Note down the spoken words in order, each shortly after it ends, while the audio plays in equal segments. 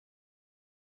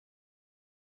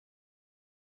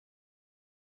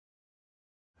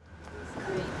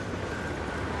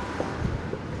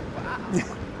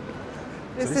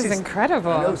This is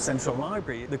incredible. I know, Central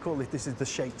Library. They call it, this is the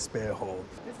Shakespeare Hall.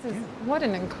 This is, what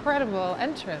an incredible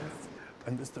entrance.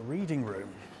 And there's the reading room.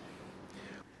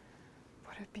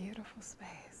 What a beautiful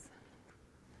space.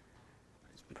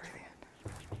 Brilliant.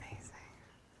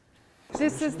 Amazing.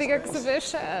 This is the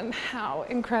exhibition. How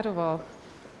incredible.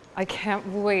 I can't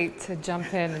wait to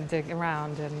jump in and dig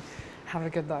around and have a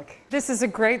good look. This is a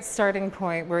great starting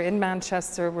point. We're in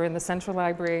Manchester, we're in the Central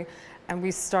Library, and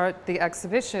we start the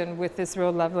exhibition with this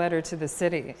real love letter to the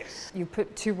city. Yes. You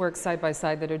put two works side by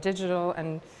side that are digital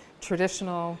and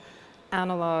traditional,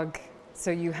 analog,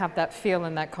 so you have that feel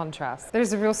and that contrast.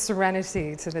 There's a real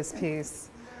serenity to this piece,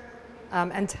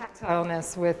 and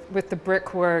tactileness with the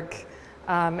brickwork,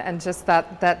 and just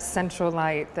that central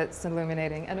light that's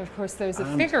illuminating. And of course there's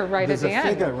a figure right at the end. There's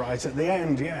a figure right at the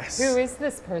end, yes. Who is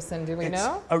this person, do we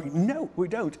know? Oh, no, we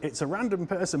don't. It's a random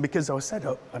person, because I was set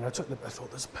up and I thought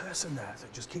there's a person there, so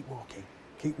just keep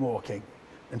walking,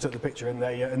 and took the picture, and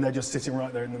they're just sitting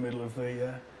right there in the middle of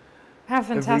the How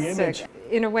fantastic.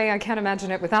 In a way, I can't imagine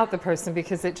it without the person,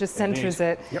 because it just centers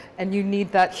it, yep. And you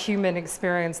need that human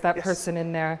experience, that yes. person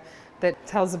in there that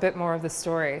tells a bit more of the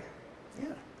story. Yeah.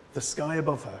 The sky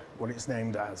above her, what it's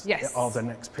named as, yes. are the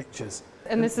next pictures.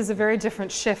 And this is a very different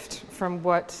shift from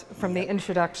the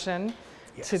introduction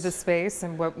yes. to the space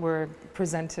and what we're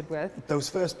presented with. Those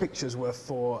first pictures were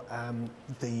for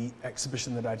the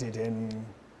exhibition that I did in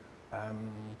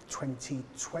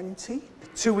 2020.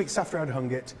 2 weeks after I'd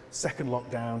hung it, second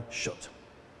lockdown, shut.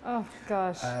 Oh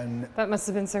gosh, and that must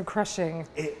have been so crushing.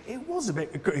 It was a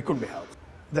bit, it couldn't be helped.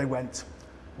 They went,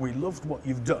 we loved what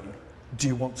you've done, do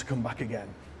you want to come back again?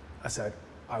 I said,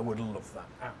 I would love that,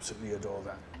 absolutely adore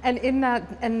that. And in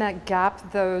that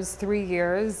gap, those 3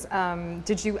 years,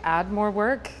 did you add more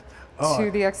work to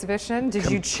the exhibition?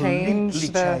 Did you change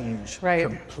right?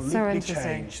 Completely So interesting.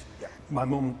 Changed. Yeah. My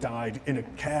mum died in a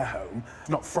care home,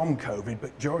 not from COVID,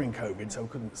 but during COVID, so I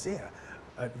couldn't see her.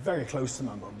 Very close to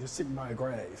my mum, just sitting by a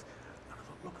grave. And I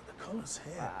thought, look at the colours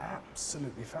here, wow.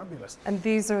 Absolutely fabulous. And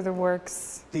these are the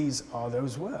works? These are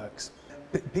those works.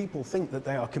 People think that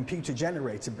they are computer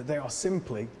generated, but they are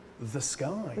simply the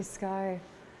sky. The sky.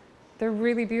 They're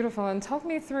really beautiful. And talk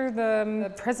me through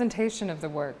the presentation of the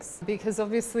works, because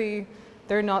obviously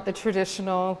they're not the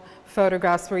traditional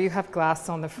photographs where you have glass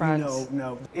on the front.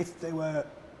 No. If they were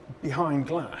behind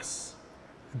glass,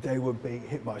 they would be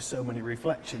hit by so many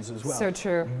reflections as well. So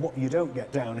true. What you don't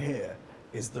get down here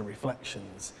is the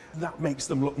reflections. That makes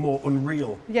them look more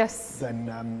unreal. Yes.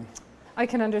 Than I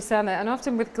can understand that, and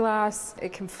often with glass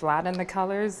it can flatten the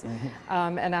colors,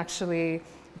 mm-hmm. And actually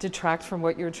detract from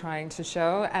what you're trying to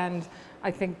show. And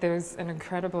I think there's an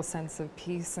incredible sense of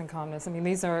peace and calmness. I mean,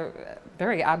 these are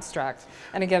very abstract,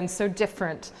 and again, so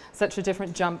different, such a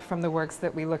different jump from the works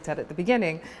that we looked at the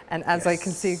beginning, and as I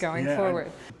can see going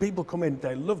forward. People come in,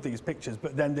 they love these pictures,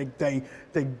 but then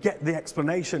they get the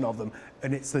explanation of them,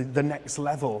 and it's the next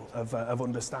level of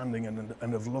understanding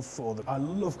and of love for them. I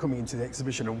love coming into the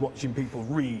exhibition and watching people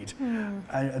read,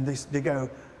 and they go,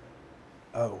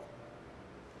 oh,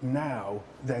 now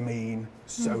they mean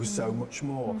so much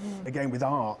more. Again, with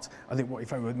art, I think what you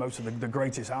find with most of the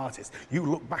greatest artists, you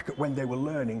look back at when they were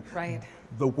learning, right.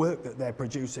 The work that they're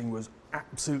producing was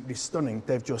absolutely stunning.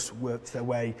 They've just worked their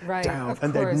way down,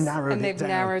 and they've narrowed and it down.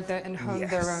 Narrowed and honed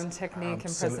their own technique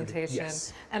and presentation.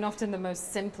 Yes. And often the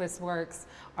most simplest works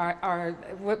are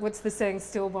what's the saying?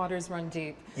 Still waters run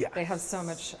deep. Yes. They have so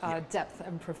much depth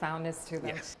and profoundness to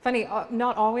them. Yes. Funny,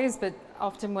 not always, but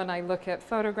often when I look at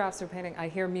photographs or painting, I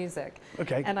hear music.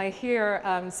 Okay. And I hear,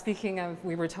 speaking of,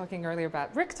 we were talking earlier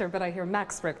about Richter, but I hear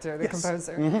Max Richter, the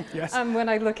composer. Mm-hmm. Yes. When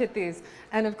I look at these,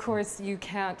 and of course you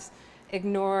can't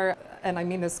ignore, and I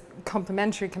mean this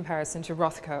complimentary comparison to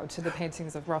Rothko, to the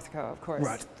paintings of Rothko, of course.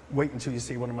 Right, wait until you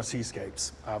see one of my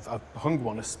seascapes. I've hung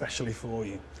one especially for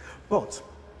you. But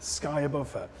sky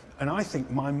above her, and I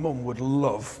think my mum would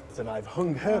love that I've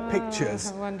hung her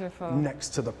pictures next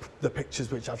to the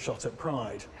pictures which I've shot at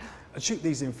Pride. I shoot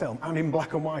these in film and in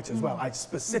black and white as well. I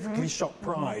specifically shot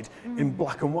Pride in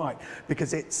black and white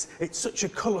because it's such a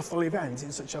colourful event,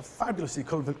 it's such a fabulously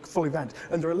colourful event,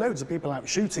 and there are loads of people out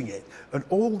shooting it, and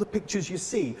all the pictures you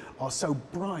see are so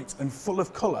bright and full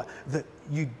of colour that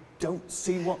you don't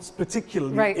see what's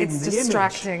particularly in the image. It's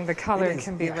distracting, the colour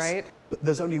can be, right? But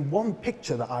there's only one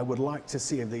picture that I would like to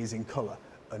see of these in colour,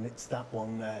 and it's that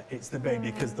one there. It's the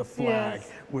baby, because the flag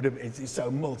would have, it's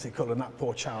so multicoloured, and that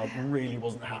poor child really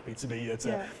wasn't happy to be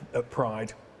at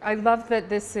Pride. I love that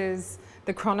this is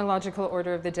the chronological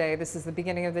order of the day. This is the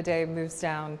beginning of the day, moves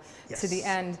down to the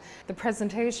end. The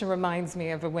presentation reminds me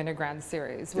of a Winogrand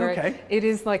series, where it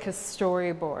is like a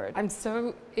storyboard. I'm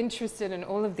so interested in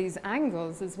all of these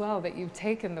angles as well that you've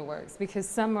taken the works, because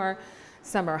some are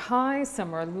high,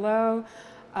 some are low.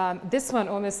 This one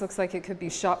almost looks like it could be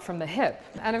shot from the hip.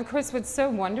 And of course, what's so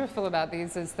wonderful about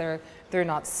these is they're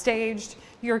not staged.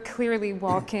 You're clearly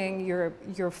walking,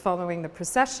 you're following the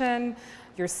procession,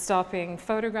 you're stopping,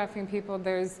 photographing people.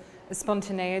 There's a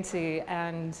spontaneity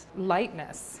and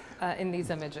lightness in these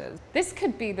images. This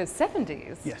could be the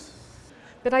 70s. Yes.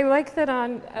 But I like that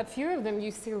on a few of them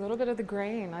you see a little bit of the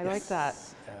grain. I like that.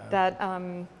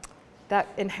 That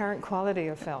inherent quality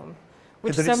of film.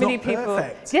 Which so many people,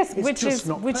 yes, which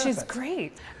is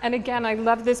great. And again, I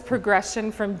love this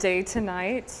progression from day to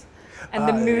night, and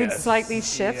the mood slightly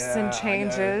shifts and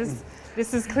changes.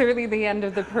 This is clearly the end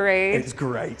of the parade. It's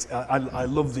great. I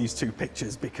love these two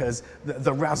pictures because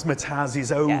the razzmatazz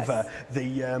is over.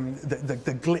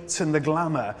 The glitz and the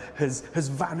glamour has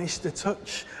vanished a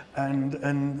touch,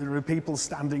 and there are people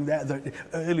standing there that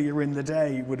earlier in the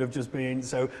day would have just been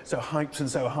so hyped and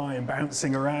so high and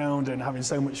bouncing around and having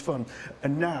so much fun.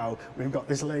 And now we've got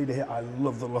this lady here. I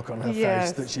love the look on her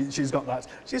face that she's got that.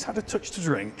 She's had a touch to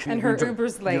drink. And her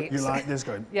Uber's late. You like this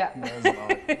going? Yeah.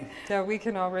 So we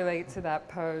can all relate to that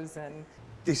pose. And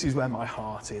this is where my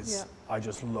heart is. I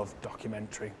just love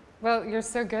documentary. Well, you're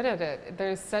so good at it.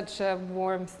 There's such a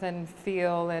warmth and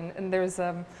feel, and there's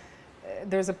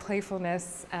a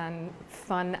playfulness and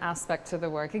fun aspect to the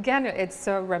work. Again, it's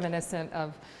so reminiscent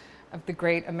of the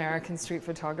great American street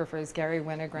photographers, Gary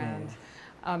Winogrand.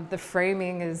 The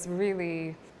framing is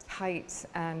really tight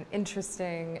and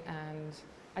interesting, and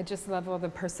I just love all the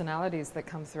personalities that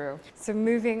come through. So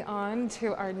moving on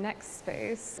to our next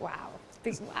space.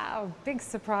 Wow, big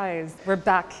surprise. We're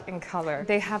back in color.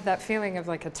 They have that feeling of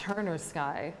like a Turner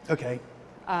sky. Okay.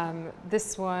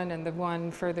 This one and the one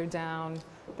further down,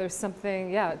 there's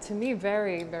something, to me,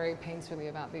 very, very painterly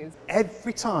about these.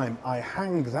 Every time I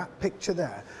hang that picture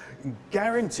there, I'm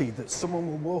guaranteed that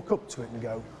someone will walk up to it and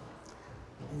go,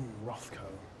 Rothko.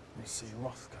 Let's see,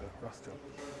 Rothko.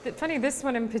 It's funny, this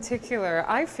one in particular,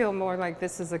 I feel more like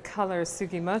this is a color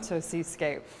Sugimoto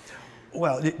seascape.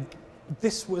 Well,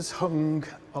 this was hung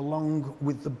along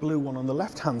with the blue one on the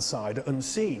left-hand side,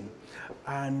 unseen.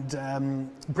 And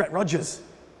Brett Rogers.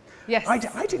 Yes. I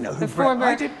didn't know who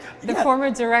the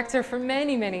former director for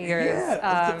many, many years.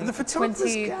 Yeah, the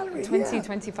photographer's gallery.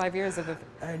 25 years of the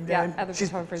photographer's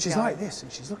gallery. She's like this,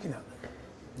 and she's looking at them.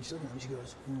 And she's looking at them, and she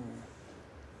goes,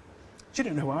 She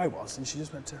didn't know who I was, and she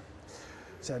just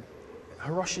said,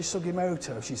 Hiroshi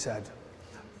Sugimoto, she said,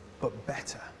 but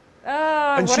better.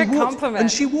 Oh, and what a compliment.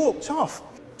 And she walked off.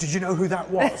 Did you know who that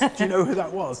was? Do you know who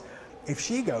that was? If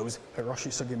she goes, Hiroshi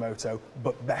Sugimoto,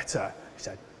 but better, she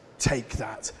said, take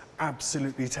that,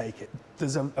 absolutely take it.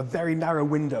 There's a very narrow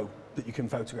window that you can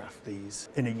photograph these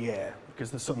in a year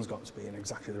because the sun's got to be in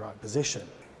exactly the right position.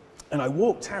 And I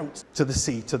walked out to the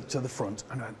sea, to the front,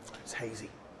 and I went, it's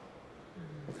hazy.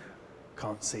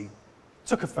 Can't see.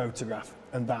 Took a photograph,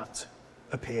 and that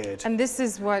appeared. And this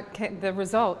is what the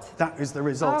result? That is the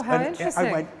result. Oh, how and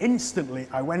interesting.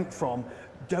 I went from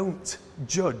don't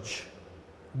judge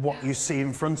what you see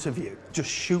in front of you, just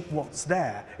shoot what's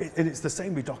there. And it's the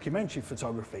same with documentary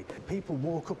photography. People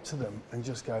walk up to them and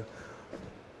just go,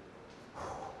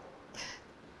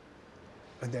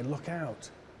 and then look out.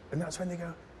 And that's when they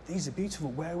go, these are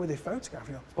beautiful. Where were they photographed?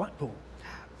 You know, Blackpool.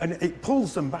 And it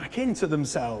pulls them back into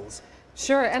themselves.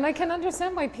 Sure, and I can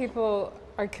understand why people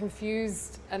are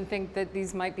confused and think that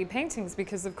these might be paintings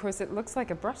because, of course, it looks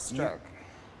like a brushstroke.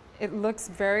 Yeah. It looks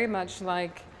very much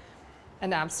like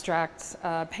an abstract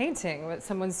painting.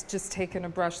 Someone's just taken a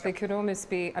brush. They could almost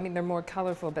be, I mean, they're more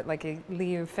colorful, but like a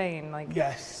Liu Fein, like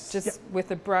just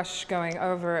with a brush going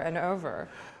over and over.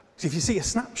 So if you see a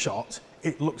snapshot,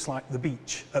 it looks like the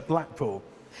beach at Blackpool.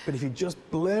 But if you just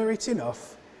blur it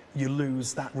enough, you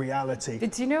lose that reality.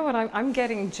 But do you know what? I'm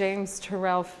getting James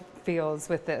Turrell feels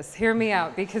with this. Hear me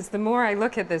out, because the more I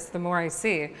look at this, the more I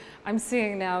see. I'm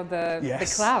seeing now the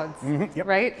clouds,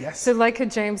 right? Yes. So like a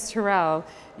James Turrell,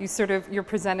 you're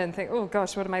presented and think, oh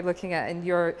gosh, what am I looking at? And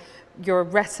your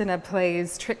retina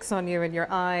plays tricks on you in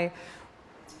your eye.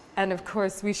 And of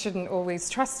course, we shouldn't always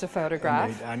trust a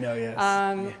photograph. I know,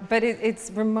 yes. But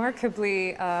it's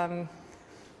remarkably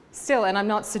still, and I'm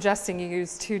not suggesting you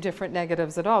use two different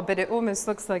negatives at all, but it almost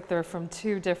looks like they're from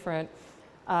two different,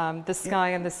 the sky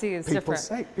and the sea is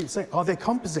different. People say, are they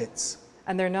composites?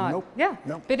 And they're not. Nope. Yeah.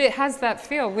 Nope. But it has that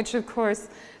feel, which of course,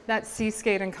 that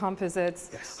seascape and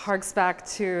composites harks back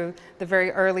to the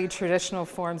very early traditional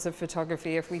forms of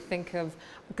photography. If we think of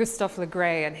Gustave Le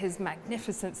Gray and his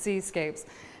magnificent seascapes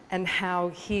and how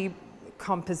he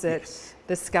composites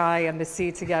the sky and the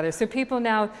sea together. So people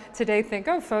now today think,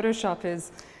 oh, Photoshop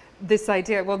is this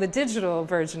idea. Well, the digital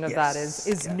version of that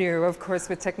is new, of course,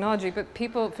 with technology, but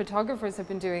photographers have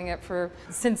been doing it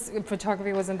since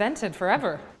photography was invented,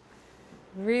 forever.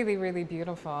 Really, really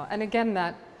beautiful. And again,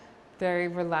 that very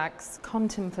relaxed,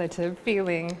 contemplative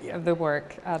feeling of the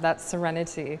work, that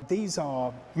serenity. These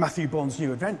are Matthew Bourne's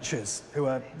New Adventures, who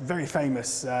are a very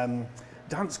famous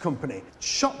dance company.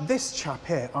 Shot this chap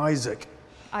here, Isaac.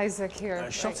 Isaac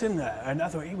here. Shot him there, and I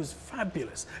thought he was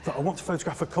fabulous. I thought, I want to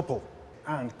photograph a couple.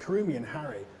 And Kurumi and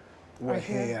Harry were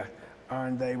here,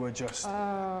 and they were just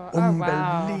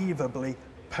unbelievably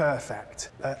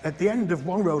perfect. At the end of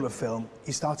one roll of film,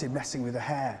 he started messing with the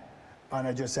hair, and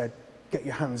I just said, get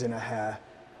your hands in her hair.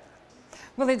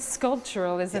 Well, it's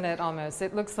sculptural, isn't it, almost?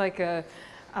 It looks like a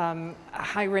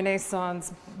high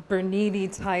Renaissance Bernini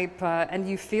type, and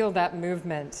you feel that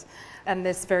movement. And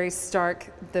this very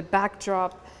stark, the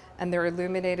backdrop, and they're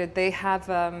illuminated. They have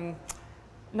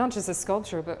not just a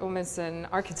sculpture, but almost an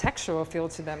architectural feel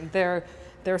to them.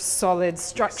 They're solid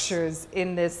structures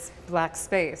in this black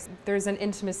space. There's an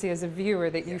intimacy as a viewer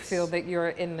that you feel that you're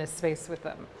in this space with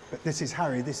them. But this is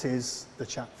Harry, this is the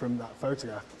chap from that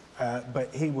photograph.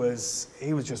 But he was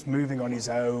just moving on his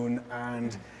own,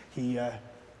 and he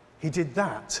did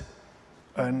that.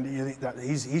 And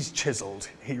he's chiseled.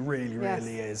 He really,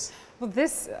 really is. Well,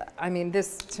 this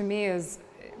to me is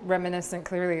reminiscent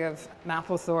clearly of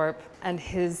Mapplethorpe and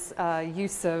his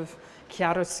use of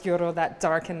chiaroscuro, that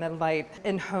dark and the light,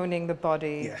 in honing the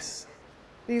body. Yes.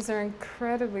 These are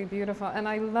incredibly beautiful. And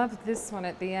I love this one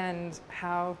at the end,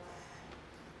 how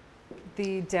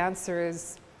the dancer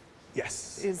is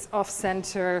off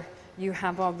center. You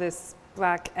have all this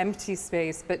black empty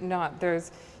space, but not.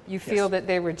 You feel that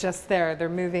they were just there. They're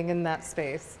moving in that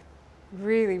space.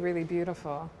 Really, really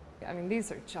beautiful. I mean,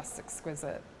 these are just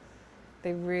exquisite.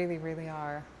 They really, really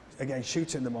are. Again,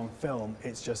 shooting them on film,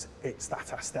 it's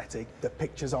that aesthetic. The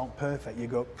pictures aren't perfect. You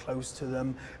go up close to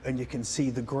them and you can see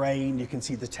the grain, you can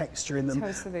see the texture in them.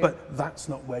 Totally. But that's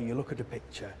not where you look at a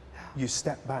picture. You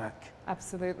step back.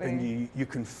 Absolutely. And you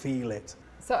can feel it.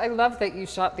 So I love that you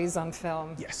shot these on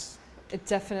film. Yes. It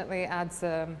definitely adds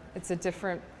it's a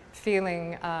different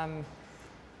feeling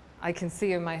I can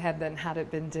see in my head than had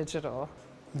it been digital.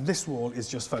 This wall is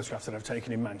just photographs that I've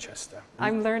taken in Manchester.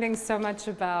 I'm learning so much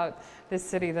about this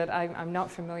city that I'm not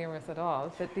familiar with at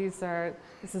all, but this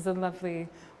is a lovely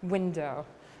window.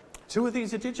 2 of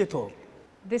these are digital.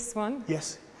 This one?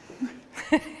 Yes.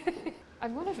 I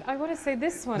want to say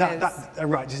this one is.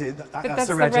 Right, you see, that's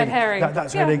the red herring.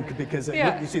 That's red ink because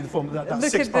you see the form, that's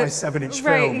 6 by 7 inch film.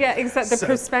 Right, yeah, exactly, the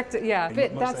perspective,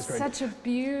 but that's such a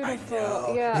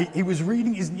beautiful, He was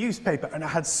reading his newspaper and I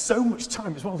had so much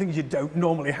time. It's one of the things you don't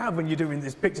normally have when you're doing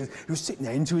these pictures. He was sitting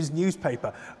there into his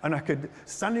newspaper and I could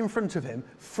stand in front of him,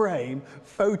 frame,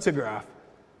 photograph,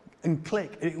 and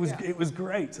click. It was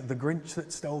great. The Grinch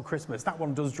That Stole Christmas. That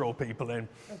one does draw people in.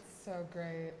 That's so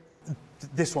great.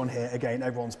 This one here, again,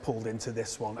 everyone's pulled into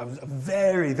this one. I was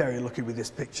very, very lucky with this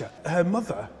picture. Her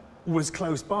mother was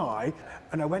close by,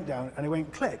 and I went down and I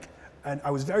went click. And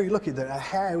I was very lucky that her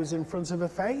hair was in front of her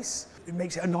face. It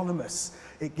makes it anonymous.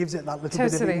 It gives it that little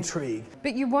bit of intrigue.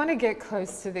 But you want to get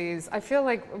close to these. I feel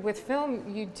like with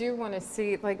film, you do want to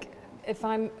see, like, if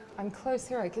I'm close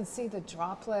here, I can see the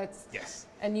droplets. Yes.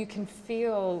 And you can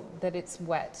feel that it's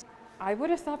wet. I would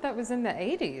have thought that was in the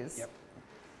 80s. Yep.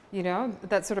 You know,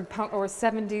 that sort of punk, or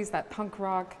 70s, that punk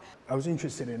rock. I was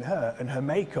interested in her and her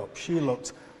makeup. She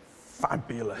looked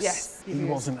fabulous. Yes. He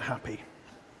wasn't happy.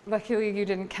 Luckily, you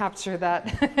didn't capture that,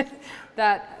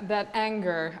 that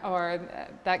anger, or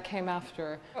that came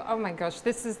after. Oh my gosh,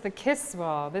 this is the kiss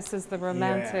wall. This is the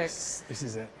romantic. Yes, this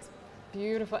is it.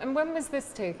 Beautiful. And when was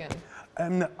this taken? I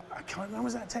can't remember,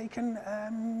 was that taken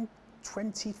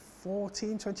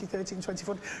 2014, 2013,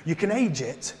 2014? You can age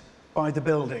it by the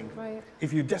building. Right.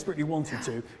 If you desperately wanted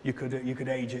to, you could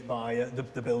age it by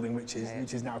the building, which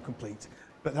is now complete.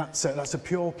 But that's a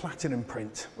pure platinum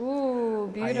print. Ooh,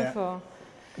 beautiful.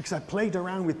 Because I played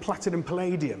around with platinum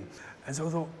palladium, and so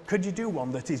I thought, could you do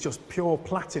one that is just pure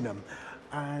platinum?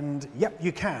 And yep,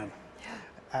 you can.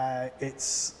 Yeah.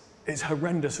 It's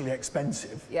horrendously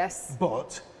expensive. Yes.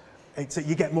 But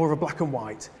you get more of a black and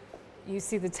white. You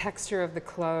see the texture of the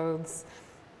clothes,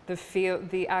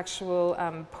 the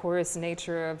actual porous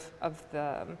nature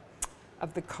of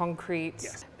of the concrete.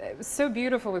 Yes. It was so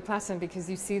beautiful with Platinum because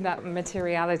you see that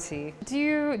materiality. Do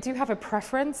you have a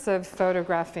preference of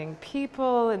photographing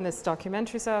people in this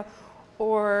documentary style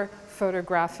or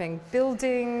photographing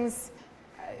buildings?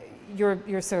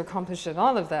 You're so accomplished in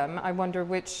all of them. I wonder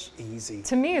which. Easy.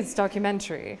 To me, it's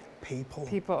documentary. People.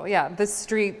 People, yeah. The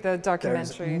street, the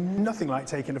documentary. There's nothing like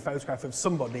taking a photograph of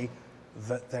somebody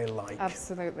that they like.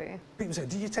 Absolutely. People say,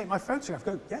 did you take my photograph?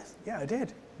 I go, yes, yeah, I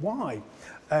did. Why?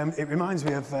 It reminds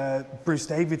me of Bruce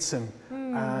Davidson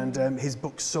and his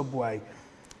book Subway.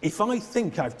 If I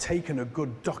think I've taken a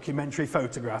good documentary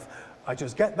photograph, I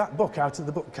just get that book out of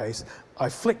the bookcase, I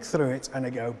flick through it and I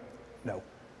go, no,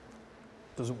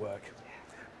 doesn't work.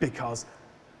 Because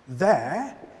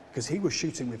there, because he was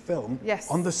shooting with film, yes.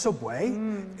 on the subway,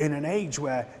 in an age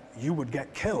where you would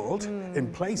get killed,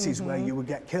 in places where you would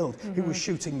get killed. He was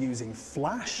shooting using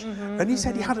flash, and he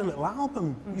said he had a little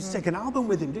album. He used to take an album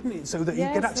with him, didn't he? So that he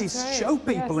could actually show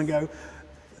people and go,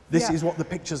 this is what the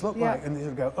pictures look like. And they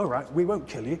would go, all right, we won't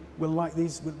kill you. We'll like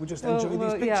these, we'll just enjoy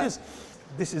these pictures.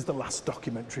 This is the last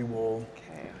documentary wall.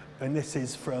 Okay. And this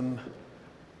is from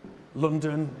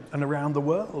London and around the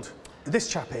world. This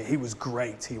chap here, he was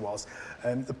great, he was.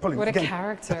 What a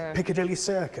character. Piccadilly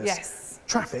Circus. Yes.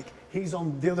 Traffic, he's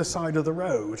on the other side of the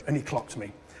road and he clocked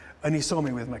me. And he saw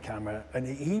me with my camera and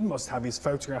he must have his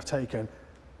photograph taken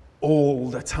all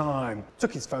the time.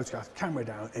 Took his photograph, camera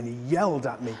down, and he yelled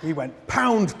at me. He went,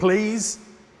 "Pound, please."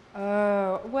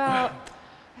 Oh, well,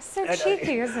 it's so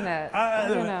cheeky, isn't it? I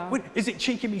don't know. Wait, is it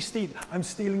cheeky me stealing? I'm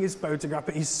stealing his photograph,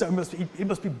 but he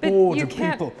must be bored of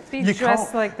people. You can't be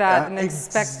dressed like that and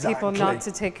expect people not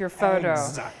to take your photo.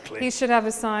 Exactly. He should have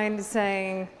a sign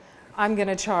saying, "I'm going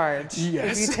to charge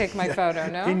if you take my photo,"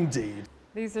 no? Indeed.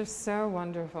 These are so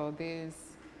wonderful, these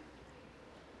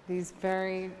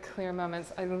very clear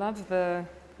moments. I love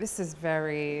this is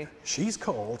very... She's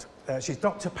called, she's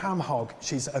Dr. Pam Hogg.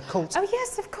 She's a cult... Oh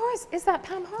yes, of course. Is that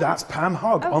Pam Hogg? That's Pam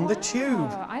Hogg on the tube.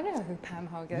 I know who Pam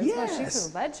Hogg is. Yes. Well,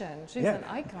 she's a legend. She's an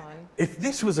icon. If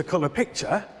this was a colour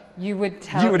picture... You would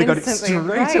tell You would have got it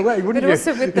straight away, wouldn't you? But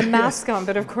also with the mask on.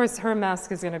 But of course, her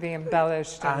mask is going to be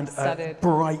embellished and studded.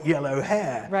 Bright yellow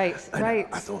hair. Right, right.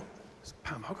 I thought, it's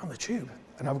Pam Hogg on the tube.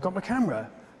 And I've got my camera.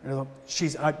 And I thought,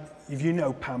 if you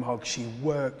know Pam Hogg, she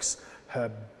works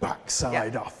her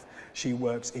backside off. She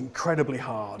works incredibly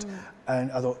hard.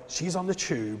 And I thought, she's on the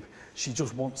tube. She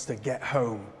just wants to get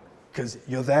home. Because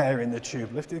you're there in the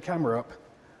tube. Lifted the camera up,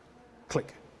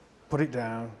 click, put it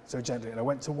down so gently. And I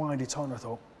went to wind it on. I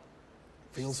thought,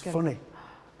 feels funny.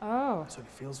 Oh. So it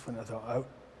feels funny. I thought, oh,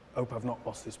 hope I've not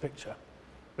lost this picture.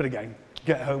 But again,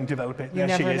 get home, develop it. You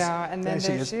there she never is. know. And then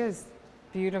there she is.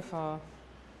 Beautiful.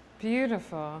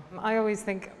 Beautiful. I always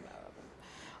think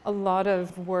a lot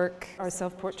of work are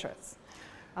self-portraits.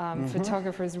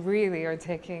 Photographers really are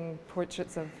taking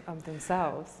portraits of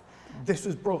themselves. This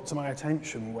was brought to my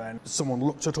attention when someone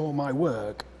looked at all my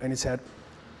work and he said,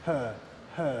 her,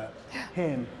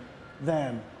 him,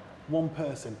 them, one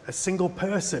person, a single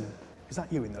person. Is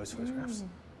that you in those photographs?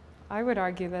 I would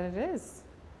argue that it is.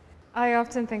 I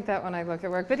often think that when I look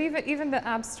at work, but even the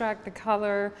abstract, the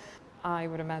color, I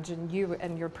would imagine you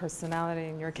and your personality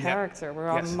and your character were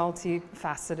all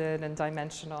multifaceted and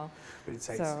dimensional. But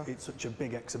it's such a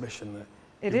big exhibition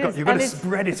that you've got to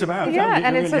spread it about. Yeah,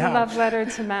 and it's really a love letter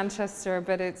to Manchester,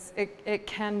 but it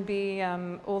can be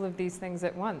all of these things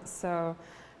at once. So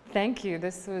thank you.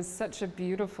 This was such a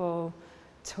beautiful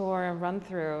tour and run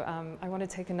through. I want to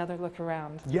take another look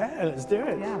around. Yeah, let's do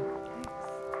it. Yeah.